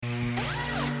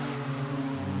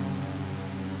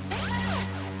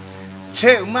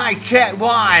2, mic check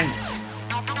 1.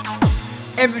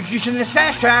 Introducing the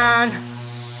session.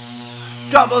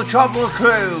 Double Trouble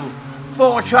Crew.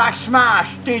 4-track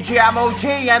smash. DJ MOT,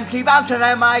 MC BOUNCIN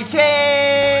MIC.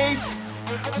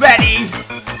 Ready?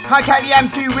 I take the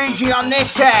MC Ouija on this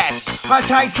set. I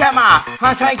take Gemma.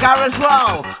 I take Gareth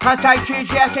Roll. I take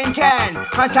GGS in 10.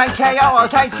 I take KO. I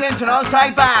take Simpson. I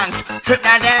take Banks. Trip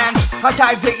Now Dance. I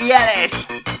take Vicky Ellis.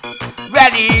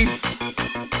 Ready?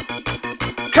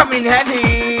 Coming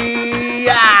heavy.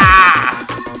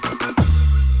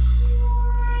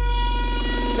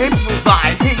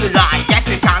 Improvise, visualize, get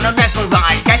your sound and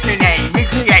mesmerize, get your name,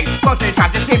 recreate,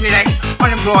 prototype to stimulate,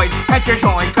 unemployed, get your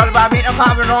choice, collaborate and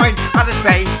paranoid, out of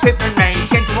space, different maze,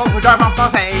 into overdrive on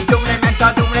my face, doing it mental,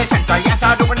 doing it central, yes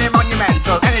I'm doing it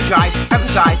monumental, energize,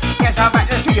 emphasize, yes I'm back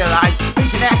to realize,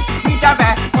 internet, need our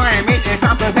best, wanna meet this,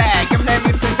 I'm prepared, give them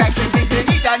imperfection, think you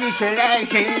need that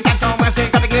installation, that's all my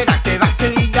thing, gotta get active,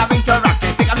 actually I'm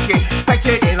interactive, think I'm shit,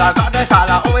 effective, I got the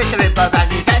style, I always deliver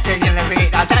value, that's it, you never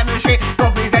hit that time of shit,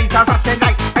 I'm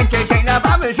tonight, entertain the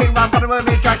machine, I'm gonna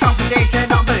make a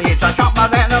competition on the hits. I shot my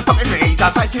land and fucking read.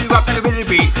 I fight you up in the middle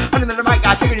beat. Under the mic,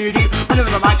 I take a new deep. Under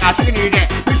the mic, I take a new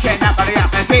deep. You can't have the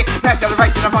atmosphere. Left to the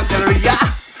right to the front to the rear.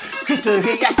 Crystal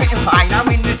here, yes, getting fine. I'm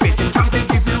in the business. Something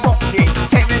if you want it.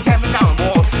 Take me down the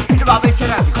wall. It's about bitching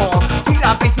as a call. See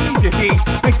that bitch you need to see.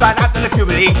 Mixed by after the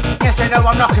puberty. Yes, I know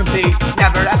I'm not complete.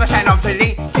 Never ever said I'm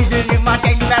silly. Season in my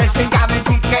daily medicine.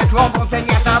 Guaranteed gets wrong. Then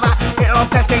yes, I'm back. Little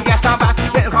obsessing, yes, I'm back.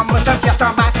 Yes,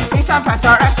 I'm back. It's time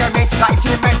faster, estimate, like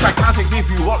two men, I can't give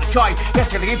you all the choice.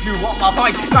 Yes, gonna give you all my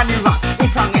voice. Brand new rap,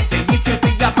 it's on nesting. You should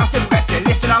think you're passive aggressive.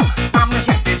 Listen up, I'm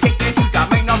receptive. Take this, you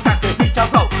got me, no practice. It's a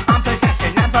flow, I'm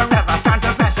possessing. Never ever stand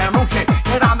to press emotion.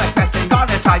 But I'm expecting,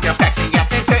 God inside your section. Yes,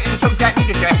 it's certain subject need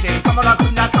addressing. Come along,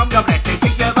 come down, come your blessing.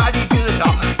 Take your body to the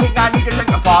top. Think I need to drink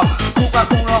a pop.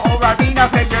 Coca-Cola or Arena,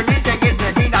 pleasure, music is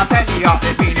Medina. Plenty of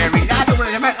the scenery. I don't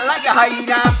really meant like a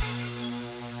hyena.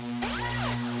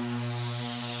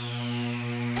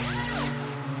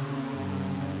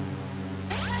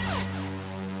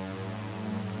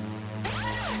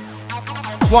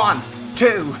 One,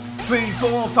 2, 3,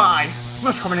 4, 5.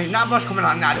 Rush coming in now, rush coming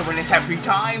on now, doing this every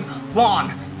time.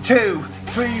 1, 2,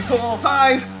 3, 4,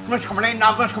 5. Rush coming in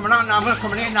now, rush coming on now, rush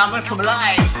coming in now, rush coming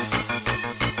live.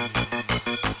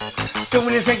 Doing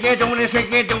this again, doing this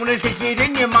again, doing this again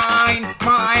in your mind.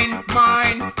 Mind.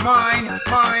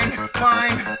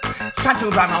 Tattoo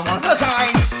by my one of a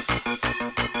kind.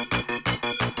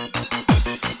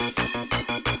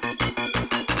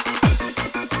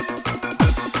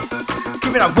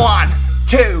 Give it a 1,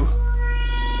 2.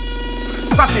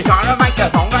 Passing on a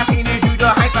microphone, rushing into the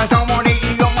hyperzone,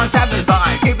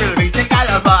 180-175. Keep it music,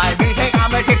 alibi, music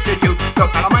I'm addicted to. So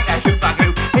kind of mic that super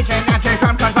glue. It's an answer,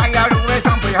 sometimes I do it,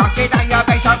 something hot, get on your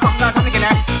face, I'll come down, something in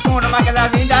there. One of my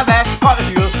love in the bed, hot as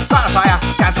you, fire,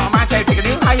 dance on my tape, take a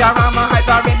new higher, I'm a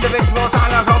hyper individual,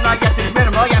 silent from the yes, it's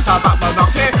minimal, yes, I'm up, I'm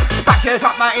not here. Back to the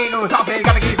top, my ain't no topic,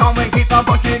 gotta keep on and keep on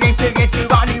pushing into get to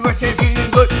body, rushing,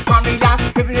 feeling good, on me down,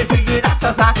 giving it to you.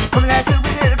 Coming there to be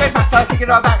a little bit faster,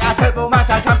 taking it back, I turbo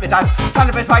matter, trumpeters. Kind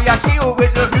of fire, seal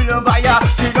with the freedom fire.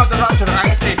 You don't the run to the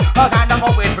right state. All time I'm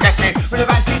always protecting. With the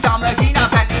fancy down,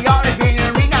 Makina, plenty on the green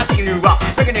arena, taking you up,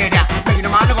 breaking it down, making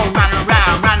the man go round and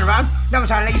round. Never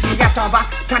sound lazy, yes, I'm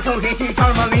back. Can't hold it,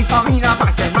 can't believe for me now,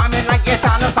 fashion. Rhyming like yes,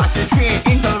 I'm a fashion. Straight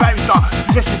into the very start.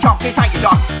 Just a shock, it's like a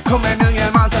dog. Coming a million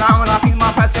miles an hour, I feel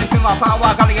my presence to my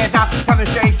power. Gotta get down,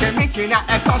 demonstration, reaching at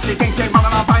a concentration.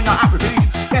 Mother, I'll find out after peace.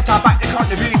 Yes, I'm back to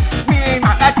contribute. Me and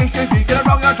my meditation, you gonna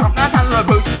roll your top, not handle a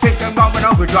boot. System going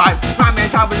overdrive. Rhyming,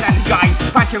 I will energize.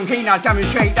 Fashion Kina,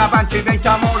 demonstrate the fancy base.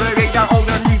 I'm motivate the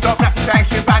older new dog,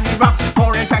 reputation, brand new rap.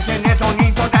 More infection, there's no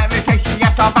need for dedication.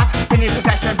 Yes, I'm back. Finish the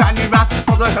session, brand new rap.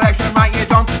 For the collection, right here,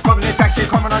 done. Coming infection,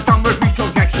 coming on tongue with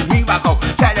ritual connection. Here I go.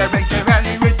 Celebration,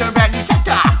 rally, rhythm, rally,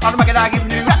 chester. On the market, I give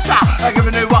you raptor. I give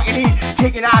you what you need.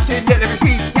 Kicking ass in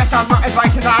delivery. Yes, I'm not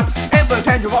advising that. It will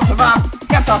send you off the map.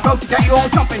 Yes, I'm supposed to get you all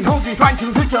jumping. Hold you trying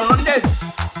to hit to London.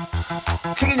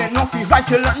 Kicking it north, he's right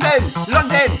to London.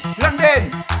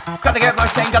 Gotta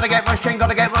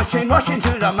get rushing, rushing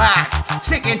to the max.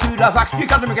 Sticking to the facts, you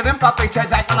gotta make it in public. Says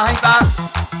that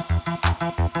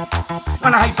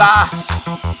on a hyper.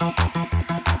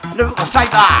 Lyrical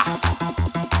sniper.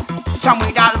 Tell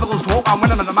me that lyrical talk. I'm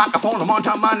winning with the microphone. I'm on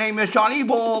time. My name is Johnny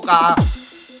Walker.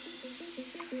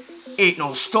 Ain't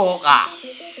no stalker.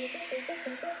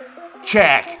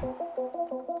 Check.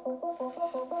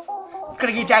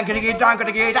 Gonna get down,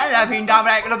 laughing down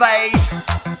back in the bass.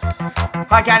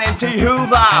 I got MC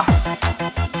Hoover.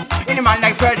 In the man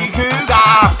like Freddy Krueger.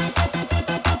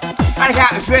 And I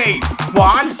count to 3.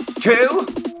 1, 2.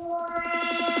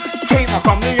 Keep my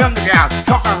from the underground.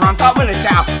 Shotgun runs up with it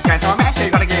down. Can't tell me,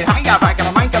 gotta get higher, back in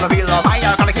my mind, gotta feel the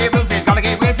fire, gotta keep moving,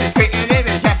 spitting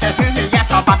living, yes, that's moving,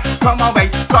 yes, I'm back from my way,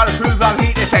 gotta prove I'm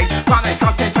here to say, finally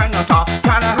content turn on top,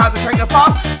 trying to have a train of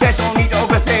pop, there's no need to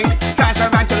overthink, dance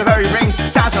around to the very ring,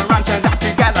 dance around to that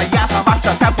together, yes, I'm back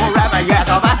to step forever, yes,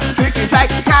 I'm back, tricky say,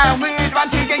 can't we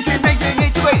advance against you, make you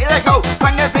need to wait, let go,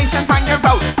 find your face and find your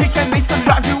road, teach and make them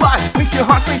drive you wild, make your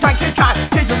heart rate like your child,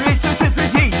 take the risk to sit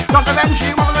with you, not the bench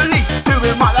you want to release,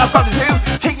 doing what I've got to do,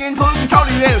 taking full control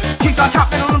of you, keep on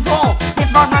tapping on the floor, get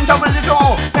my hands over the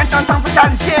door, let's on top of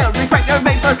that skill, respect your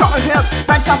mate for top of hill,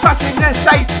 let's stop pressing the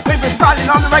state, people riding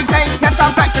on the right lane, let's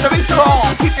stop back to the race floor,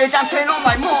 keep your dancing all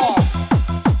night more.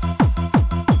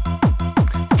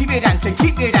 Keep your dancing,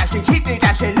 keep your dancing, keep your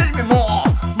dancing, a little bit more,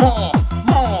 more,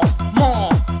 more, more,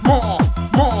 more,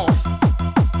 more.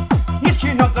 Yes,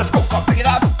 you know the scope, I'll pick it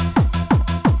up.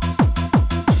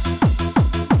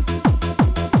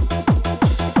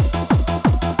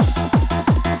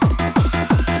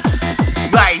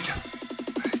 Right,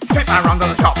 strip my run to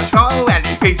the top of the show, and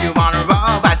these people you wanna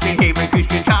roll, but you hear me cruise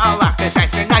control, after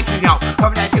section night, you know,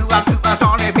 from that to up,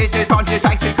 supersonic, business, punches,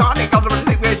 like iconic, all the rest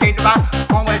of we're saying about,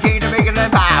 always need to make it a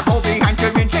vibe, all behind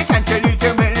your inches, and to lose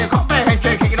your million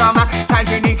comprehension, kick it on my, time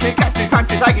to need to catch the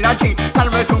countries like it on cheap,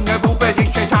 time to resume the bull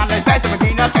position, time to set the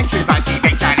Makina, section, fancy,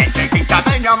 big time, and taking time,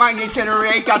 in your mind,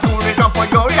 incinerate, got to resolve for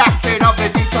your reaction of the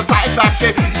digital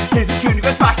satisfaction, here's the tune,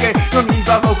 go fashion, no need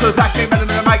for vocal fashion,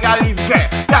 I gotta leave the chair,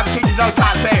 that machine is no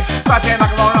time fair, fashion, I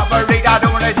can roll up a read, I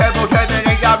don't want to turbo,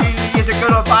 terminate, I really is a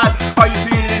good old vibe, are you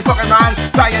feeling it fucking mind,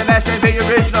 try your best and be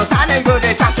original, sounding good,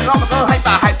 it's astronomical,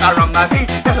 hyper, on my feet,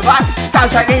 that's a vibe,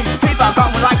 sounds like me, people are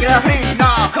coming like it a feet, no,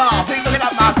 come on, please look it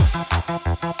up, man,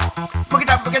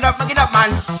 look it up,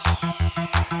 man,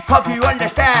 hope you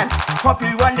understand,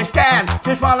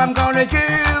 just what I'm gonna do,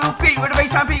 beat with the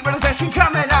bass, beat with the session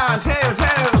coming on, too.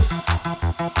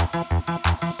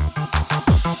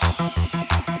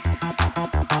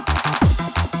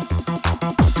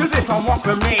 Walk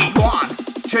with me, 1,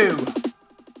 2.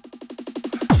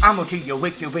 I'ma keep you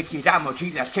wicked, I'ma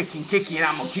keep that kicking,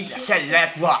 I'ma keep that set,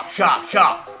 let's rock,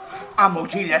 sharp. I'ma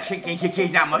keep that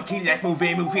kicking, I'ma keep that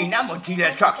moving, I'ma keep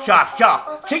that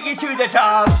sharp. Take it to the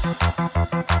top.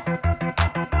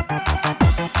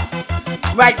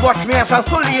 Right, watch me as I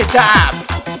fully adapt.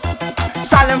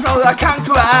 Silent flow, I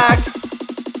counteract.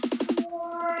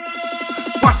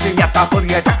 Watch me as I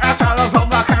fully adapt. Silent flow,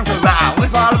 I counteract.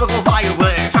 With my lyrical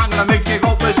fireworks. Make you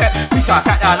go berserk, we start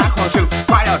at the lack of shoot,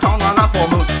 right out on a full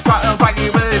moon, try to fight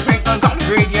you with the strength and got the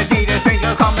ingredient, need a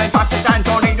finger, come and touch the dance,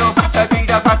 tornado, faster beat,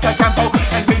 faster tempo,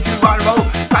 and beat you on the road,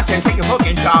 touch and take a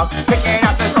fucking job, picking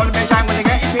up the rolling time when they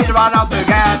get you feel right up the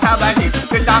gas, how about you,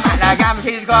 good time at the gamma,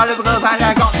 she's got a little fan,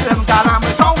 I got them down, I'm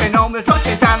towing on the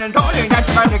touching down and towing, that's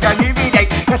about the gun you be day,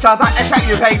 that's about the set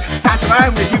you pay, dance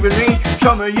around with you with me,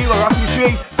 show me you are off your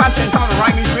street, passing on the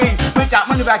rhyming street, with that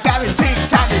money back guarantee,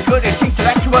 time is good and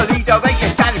intellectually, the rate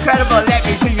is sound incredible, let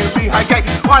me see you rehydrate,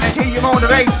 wanna see you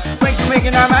motivate,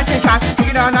 making a magic time,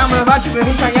 taking on I'm a magic with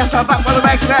him, yes I'm back for the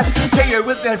rest of it, see you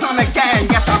with the drum again,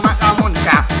 yes I'm on the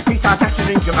sound, he's our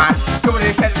testing in command, doing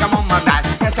this shit like I'm on my man,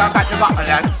 yes I'm back to rocker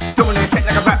land, doing this shit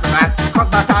like a rapper man, cause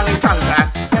my style is Taliban,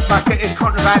 yes my shit is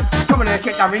contraband, doing this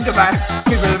shit I'm in demand,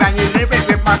 people around you live it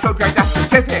with my subject that's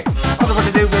specific, all I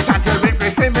wanna do is try to rip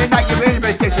it, swimming like you're in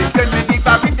specific, swimming deep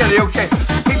up into the ocean,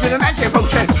 keep it a magic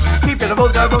potion, keep it a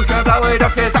bull motion, blow it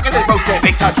up here, second it motion,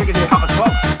 big time chicken is hot as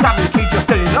well, time to keep you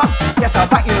still up, yes I'm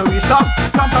back, you know you stop,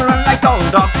 time to run like gold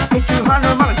dog, hit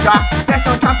 200 miles track, there's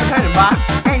no time for turning back,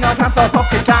 ain't no time for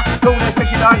pocket tap, don't let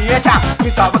pick it on your tap, you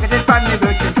start working this brand new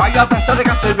version, try your best to the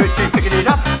gas the version, picking it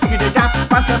up, picking it down,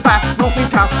 fast and fast, north in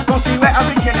town, don't see where I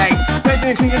originate, there's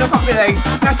no king in the populate,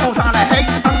 there's no time to hate,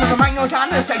 I'm gonna make no time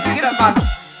to say, pick it up man,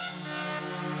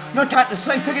 no time to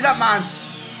slay, pick it up man.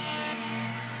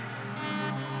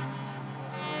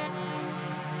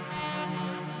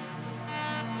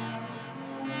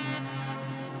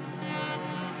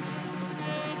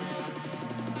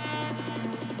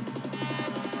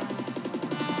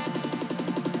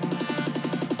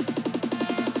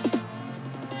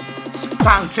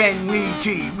 Bouncing,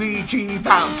 we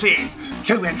bouncing,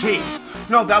 2 and 3.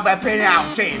 No doubt we're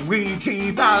pronouncing,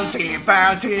 we bouncing,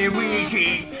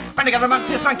 we. And I got a month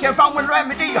to thank you from the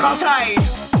remedy, hold tight.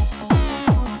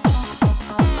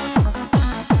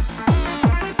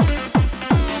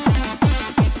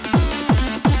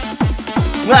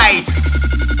 Right.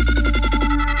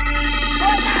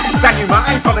 Brand new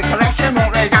rhyme for the collection,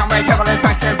 more lay down, way double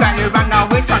infection, brand new run now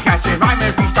with sarcasm, rhyme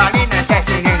and freestyle in a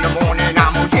session in the morning,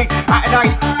 I'm on at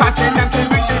night, passing them to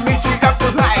reaching up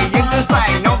to play, in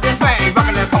display, no display,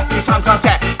 rocking the pop, these songs are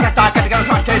set, yes I gotta go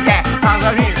front to set, I'm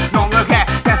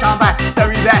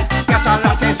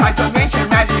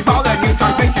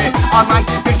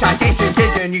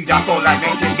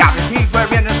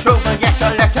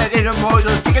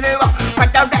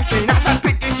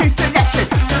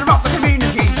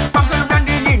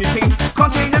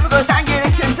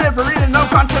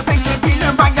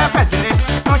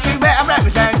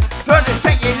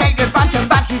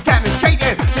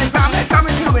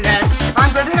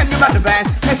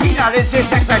now this is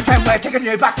next time we're taking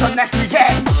you back to next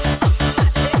weekend.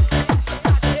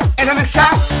 In a mixture,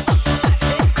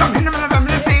 come in the middle of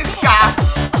the big shot.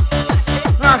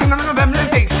 Rock in the middle of the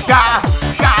big shot.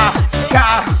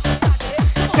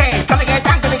 Say, gonna get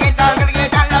down,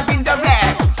 up in the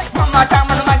red. One more time,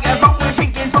 I'm like a bone, we're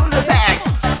sinking from the back.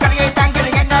 Gonna get down, look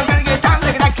at that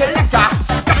collector.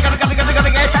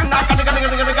 Gotta get down,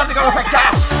 gotta go factor.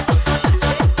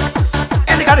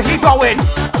 And they gotta keep going.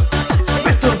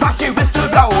 Whistle, rushing, whistle,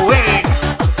 going.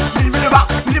 Little bit of rock,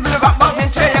 but we're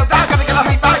straight out. Gotta get a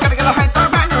hyper,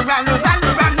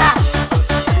 run now.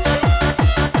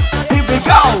 Here we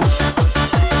go.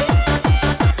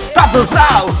 Double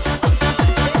flow.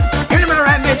 In the middle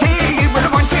of MT, with a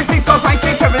 1, 2, 3, 4, 5,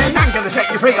 6, 7, 8, 9, gonna set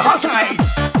you free. Hold tight.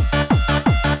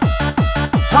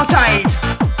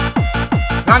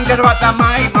 I'm gonna rock the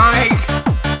mic.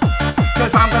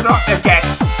 Cause I'm gonna rock the deck.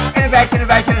 In the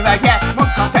back, yeah.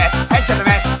 Must confess, head to the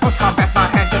man. Must confess my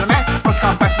hand to the man. Must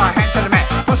confess my hand to the man.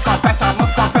 Must confess my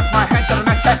hand to the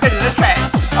man. Step into the track.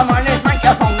 I'm on this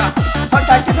microphone now. Hold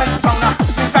tight to the phone now.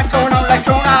 This back going on like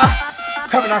Jonah.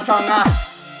 Coming on stronger.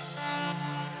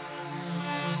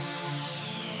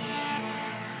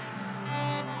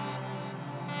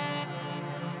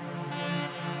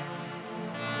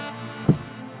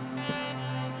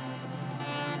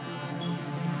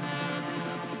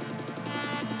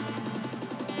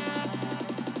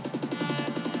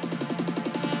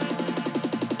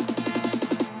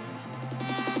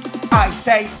 I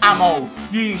say ammo,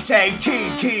 you say chi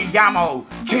ammo,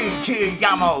 chi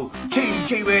ammo,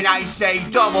 chi when I say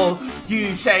double,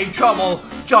 you say trouble.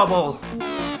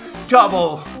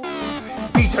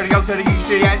 B to the O to the U to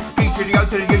the N, B to the O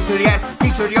to the U to the N,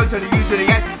 B to the O to the U to the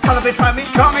N, television is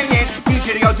coming in, B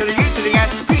to the O to the U to the N,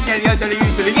 B to the O to the U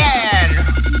to the N.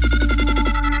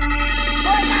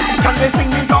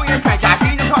 Television is on your track, I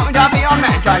see the point of the on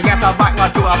match, I guess I'll back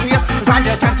what do I feel, trying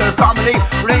to attempt to comedy,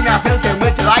 rain out filter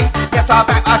with the light. Yes, I'm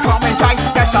back, I come inside.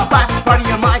 Yes, I'm back, running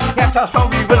your mind. Yes, I'm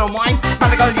sorry, we don't mind.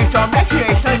 Medical use of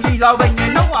recreation, these are when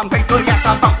you know I'm faithful. Yes,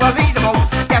 I'm back, we're leadable.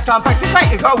 Yes, I'm back to try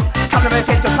to go. Cannabis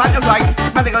is the plan of life.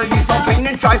 Medical use of pain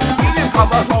and strife. Healing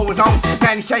covers always on.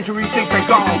 Many centuries since they're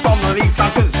gone. From the leaves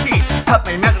down to the streets. Help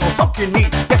me, medical fucking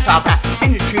need. Yes, I'm back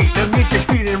in the streets. The music's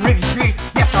feeling really sweet.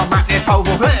 Yes, I'm back, this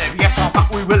overheard. Yes, I'm back,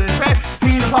 we will spread.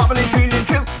 Feeling properly, feeling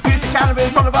true. Use the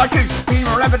cannabis, all about you.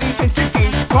 People remedies since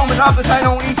 15. Forming up as I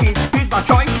don't eat. My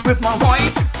choice with my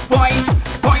voice,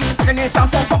 and it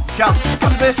sounds so shelf.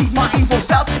 Cannabis is my evil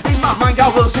self. In my mind I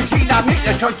will succeed. I make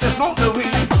the choice to smoke the weed.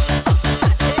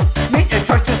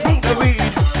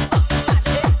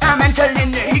 I'm mental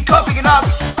in the heat, coughing it up.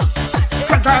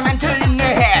 Cause I'm mental in the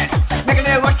head. Making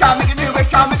a wish out, making a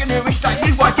wish that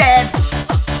you were dead.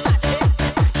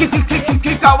 Keep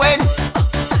going.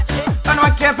 And I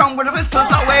can't from where the whistle's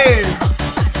going.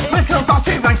 Whistle's not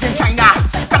too much in China.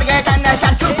 Gotta get down there,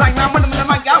 stand too fine, man. One of them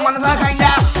might go, one of them kind of.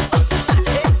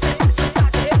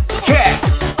 Yeah.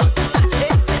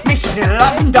 Mission in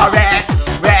London, direct.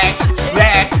 Rag.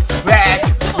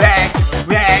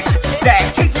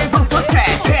 Take it from the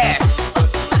track, yeah.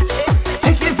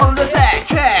 Take it from the back,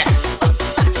 yeah.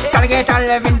 Gotta get down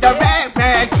there in the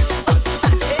rag.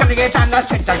 Gotta get down the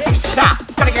center, stop.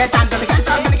 Gotta get down,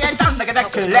 look at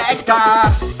that collector.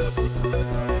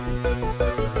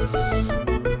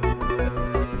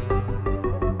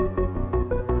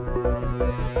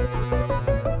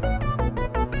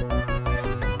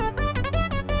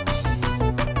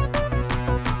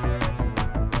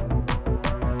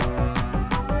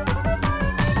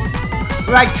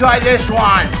 Right, try this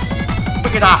one.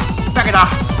 Pick it up,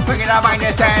 mind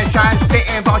attention.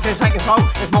 Spitting bunches like a smoke.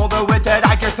 It's more the wit that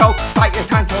I just throw. Fight your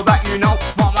time so that you know.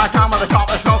 One more time on the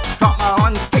top of smoke. Drop my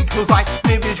on, take to fight.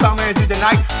 Live is coming through the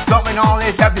night. Dropping all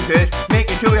this everything.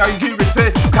 Making sure you keep it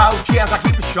fit. Cold cheers, I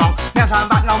keep it strong. Yes, I'm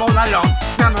back now all night long.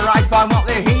 Memorized by what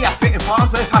they hear. Spitting fast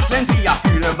with hustling here.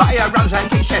 Feeling by a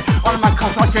representation. On my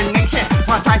concentration.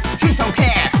 One time, she don't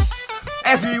care.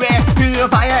 Everywhere, feel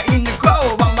fire in the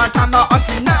glow. One more time, I ought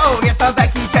to know. Yes, I'm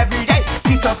back each every day.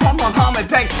 She's a form of harm and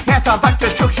pain. Yes, I'm back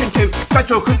destruction too.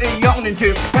 Special quickly young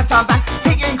into. Yes, I'm back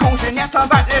taking caution. Yes, I'm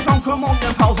back there's on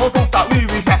promotion. Powerful, don't start we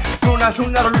reset. Soon as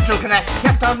ritual connect.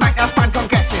 Yes, I'm back, that's fine, don't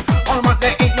get it. All of my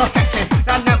there ain't no section.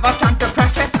 That never time to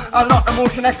press it. A lot of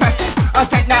emotion expressing. I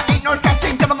think that ain't no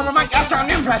stressing. Give them on the mic, that sound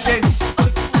impressive.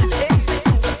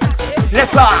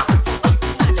 Let's rock.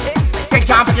 Big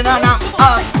time, picking on up.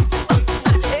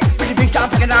 Big time,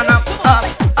 picking on up.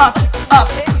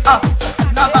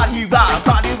 Nobody rock,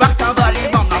 body rock,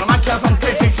 nobody bomb. Now the microphone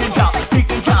taking charge,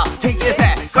 take it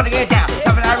back. Gotta get down,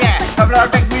 double our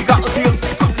back, we got the feel.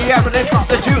 Put the evidence, not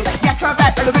the truth. Yes, we're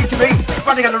back to the victory.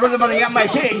 Running Money got the rhythm, money got my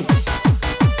king.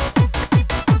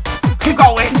 Keep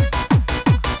going.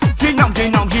 You know it.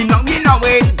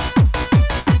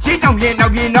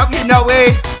 You know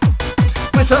it.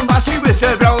 With somebody with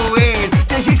the blowing.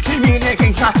 This is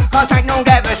communication. I take no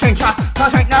devastation. I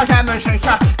take no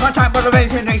demonstration. I take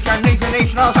motivation,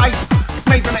 nation all sight.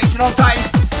 Nation all sight.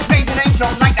 Nation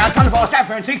all night. Now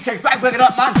 24/7, 365. Look it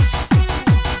up, man.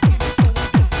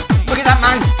 Look at that,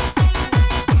 man.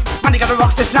 Money gotta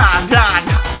rock this land.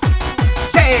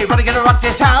 Hey, money gotta rock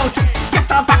this house.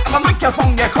 Get on back of the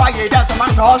microphone. You're quiet as a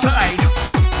man outside.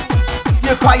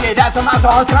 You're quiet as a man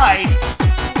outside.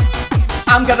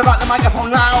 I'm gonna rock the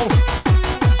microphone now.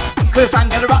 Cause I'm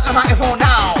gonna rock the microphone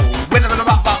now. With a bit of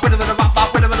rock, with a bit of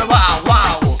rock, with a bit of wow,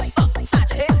 wow. Upside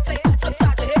your head, say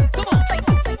upside your head, come on.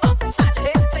 Upside your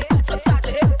head, say upside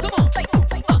your head, come on.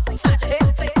 Upside your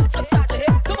head, say upside your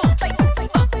head, come on.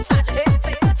 Upside your head,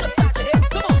 say upside your head,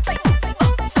 come on.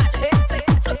 Upside your head, say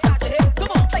upside your head,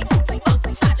 come on.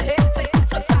 Upside your head, say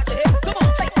upside your head, come on.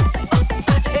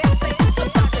 Upside your head, say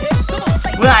upside your head, come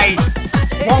on. Right.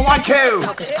 1, 1, 2.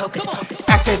 Hocus pocus.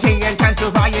 Ecstasy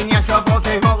intensifying, yes, your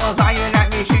body multiplying. Let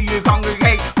me see you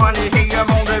congregate. Wanna see you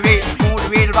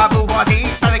motivated by blue body.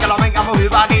 I think I'll make a move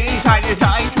body. Side to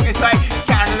side, swing straight.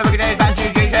 Can't look at this,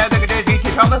 advantage, look at this,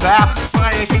 easy from the back.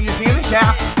 Wanna see you screaming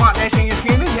down. Wanna see you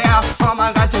screaming down. Oh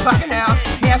my God, you're fucking out.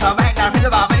 Yes, I'm back down to the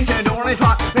vibration. Doing this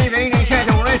one, maybe nation,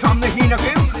 doing this from the Makina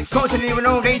crew. Go to the even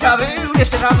no deja vu.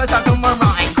 Listen up, it's up to my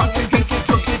mind. Concentration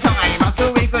took your time. I'm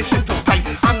too weak for shit to play.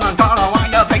 I'm not gonna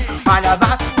wind up big. Mind a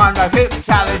back, mind a hip,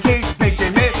 challenge,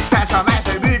 making it,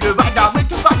 transformation, we do right now with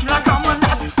the function like common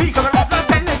left. We come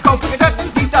left, and let's go pick it up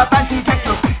and piece up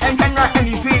anti-techno. And can rock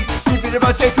any beat. Keep it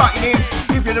about say talking in,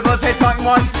 keep it about say talking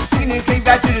one. Singing clean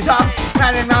back to the top,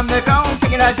 planning around the go,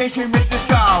 taking out this with the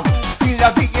show. Feel the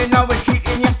beat, you know it's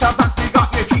cheating, yes, I'm back, we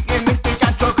got you cheating, Mr.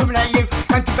 Janto coming at you.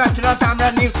 And to back to the time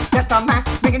brand new, yes, I'm back,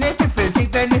 making it different.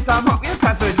 Even if I'm hot, we're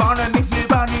preferred, wanna make your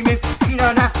body move. You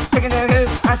know that, taking a go,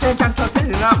 I said Janto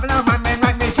sitting up, and I'm right, man,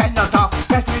 right, me, head not off.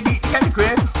 Yes, we need to get a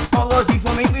grip, all those these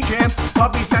will make me trim.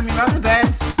 Bobby send me round the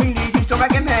bed, we need you to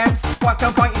recommend. What's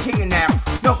the point in taking now?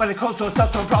 Not gonna cause no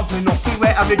stuff, no problem, not see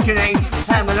where I originate.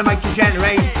 I'm gonna make you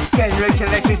generate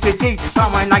electricity.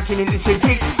 Not my liking in the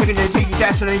city, giving the city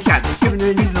destination, giving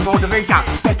the needs the motivation.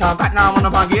 Get on back now,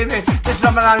 I'm on give it. This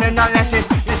number I learn that lesson,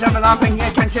 this number I'm paying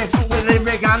attention. With the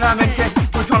lyric and I mention,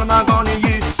 which one am I gonna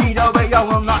use? Need over, yo,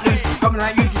 will not lose. Coming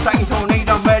at you just like it's all need,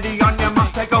 I'm ready on your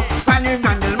must to go. Brand new,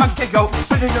 the must to go,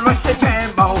 ready to rush the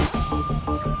tempo.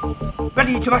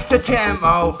 Ready to rush the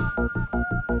tempo.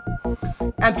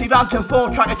 Empty Bouncin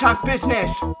 4 trying to talk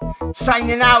business.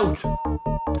 Signing out.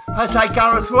 As I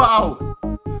go through.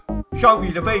 Show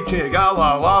me the beat here, go,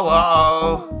 whoa, whoa,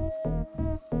 whoa.